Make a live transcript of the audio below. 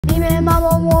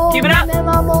Keep it up.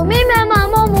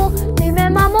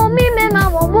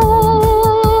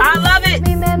 I love it.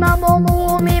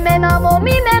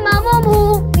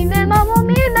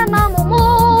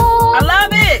 I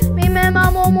love it.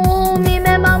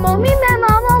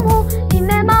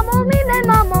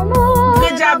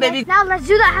 Good job, baby. Now let's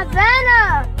do the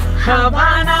Havana.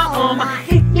 Havana on my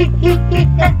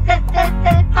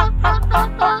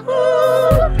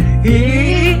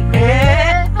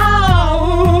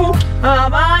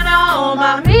Havana on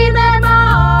my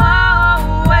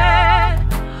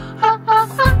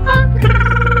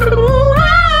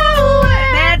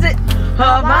Dance it.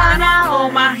 Havana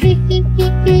on my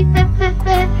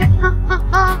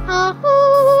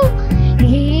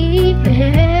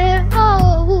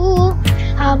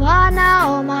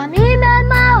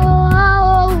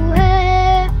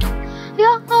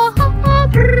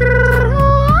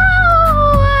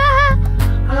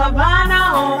Havana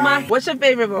on my What's your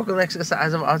favorite vocal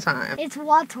exercise of all time? It's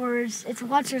Walter's. It's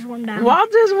Walter's One Down.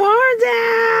 Walter's One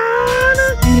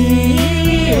Down.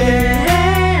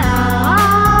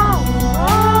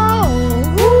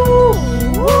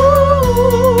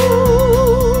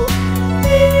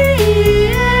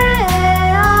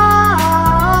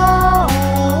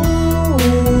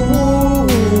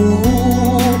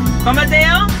 Come on,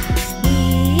 Dale.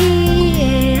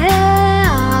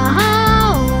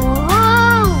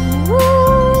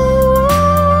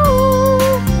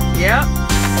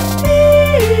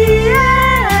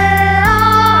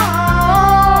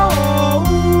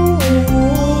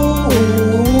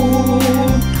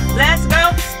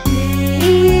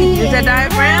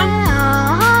 Diaphragm?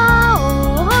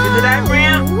 Is it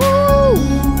diaphragm?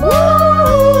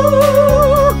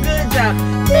 Good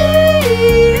job.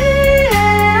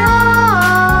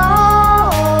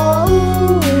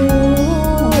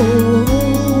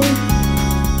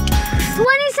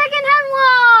 20-second hand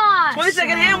wash.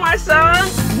 20-second hand wash, son.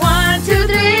 1, 2,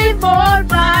 3, 4,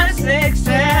 5, 6,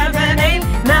 7, 8,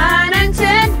 9, and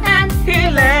 10, and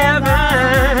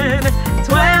 11,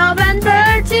 12, and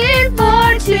 13,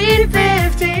 14,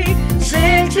 15,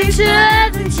 16,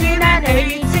 17, and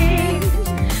 18,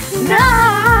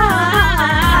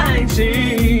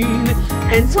 19,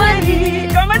 and 20.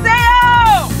 Come on,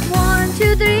 Dale! 1,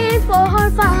 2, 3, 4,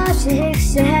 5, 6,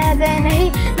 7,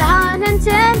 8, 9, and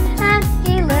 10, and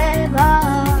 11,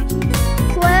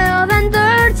 12, and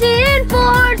 13,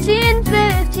 14,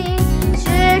 15,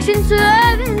 16,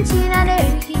 17, and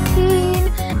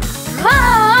 18,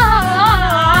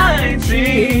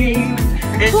 19,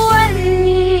 and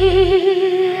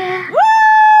 20. Woo!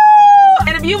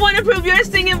 And if you want to improve your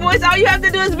singing voice, all you have to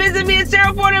do is visit me at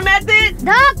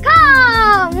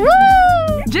CherylPorterMethod.com. Woo!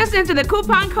 Just enter the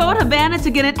coupon code Havana to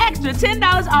get an extra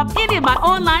 $10 off any of my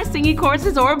online singing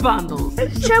courses or bundles.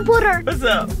 Cheryl Porter, What's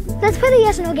up? let's play the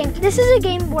yes or no game. This is a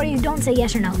game where you don't say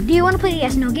yes or no. Do you want to play the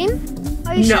yes or no game?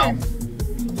 Are you No. sure?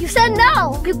 You said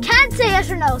no. You can't say yes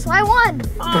or no, so I won.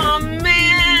 Oh,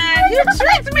 man. You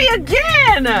tricked me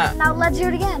again. Now let's do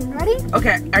it again. Ready?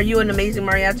 Okay, are you an amazing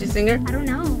mariachi singer? I don't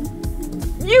know.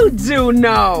 You do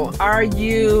know. Are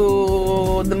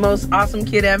you the most awesome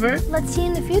kid ever? Let's see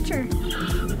in the future.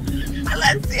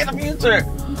 Let's see in the future.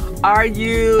 Are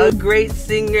you a great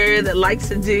singer that likes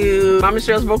to do Mama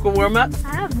Cheryl's vocal warm-ups?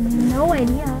 I have no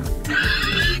idea.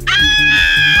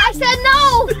 I said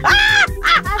no. I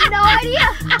have no idea.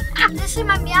 This is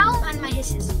my meow and my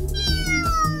hisses.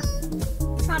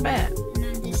 It's not bad.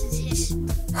 No, this is hiss.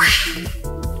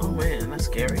 Oh man, that's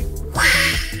scary.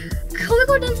 Can we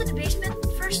go down to the basement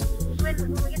first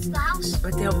when we get to the house?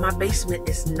 But Dale, my basement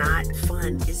is not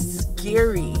fun. It's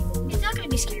scary. It's not gonna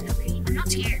be scary for me. I'm not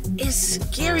scared. It's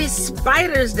scary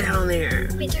spiders down there.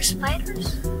 Wait, there's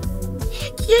spiders?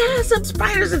 Heck yeah, some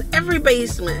spiders in every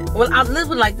basement. Well, I live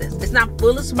with like this. It's not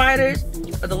full of spiders,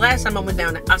 but the last time I went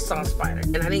down there, I saw a spider,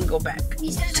 and I didn't go back.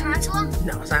 Is it a tarantula?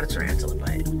 No, it's not a tarantula,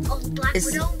 but Oh, black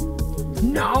widow?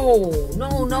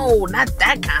 no, not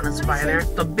that kind of spider.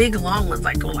 The big long ones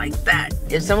that go like that.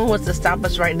 If someone was to stop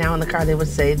us right now in the car, they would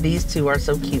say, these two are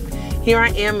so cute. Here I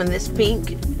am in this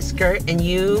pink skirt, and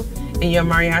you in your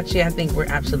mariachi. I think we're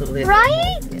absolutely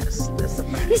Right? Yes, that's a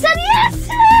fact. You said yes!